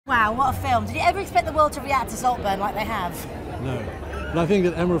Wow, what a film. Did you ever expect the world to react to Saltburn like they have? No. But I think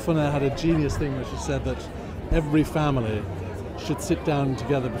that Emerald Fennell had a genius thing where she said that every family should sit down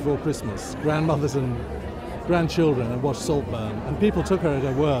together before Christmas, grandmothers and grandchildren, and watch Saltburn. And people took her at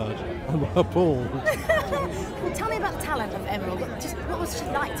her word and were appalled. Well, tell me about the talent of Emerald. What was she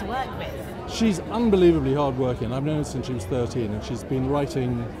like to work with? She's unbelievably hardworking. I've known her since she was 13, and she's been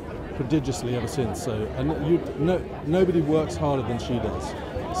writing prodigiously ever since. So, and nobody works harder than she does.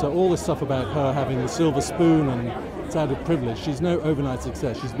 So all this stuff about her having the silver spoon and it's out of privilege, she's no overnight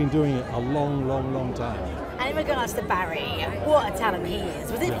success. She's been doing it a long, long, long time. And in regards to Barry, what a talent he is.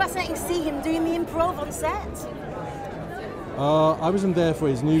 Was it fascinating to see him doing the improv on set? I wasn't there for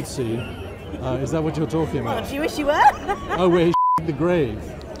his nude scene. Is that what you're talking about? Oh, do you wish you were? Oh, where he the grave.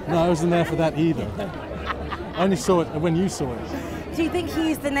 No, I wasn't there for that either. I only saw it when you saw it. Do you think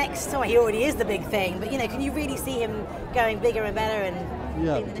he's the next, he already is the big thing, but can you really see him going bigger and better? And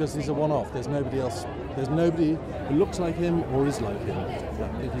yeah, because he's a one-off. There's nobody else. There's nobody who looks like him or is like him.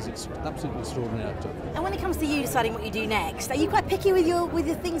 I think he's an absolutely extraordinary actor. And when it comes to you deciding what you do next, are you quite picky with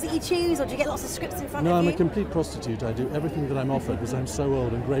the things that you choose, or do you get lots of scripts in front of you? No, I'm a complete prostitute. I do everything that I'm offered because I'm so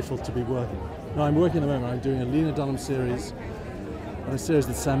old and grateful to be working. No, I'm working at the moment. I'm doing a Lena Dunham series, a series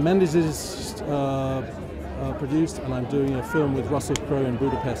that Sam Mendes is produced, and I'm doing a film with Russell Crowe in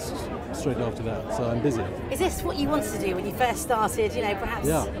Budapest straight after that, so I'm busy. Is this what you wanted to do when you first started, perhaps?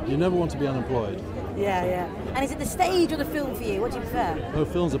 Yeah, you never want to be unemployed. Yeah. And is it the stage or the film for you? What do you prefer? Oh,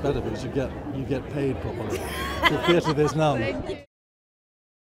 films are better because you get paid properly. The theatre, there's none.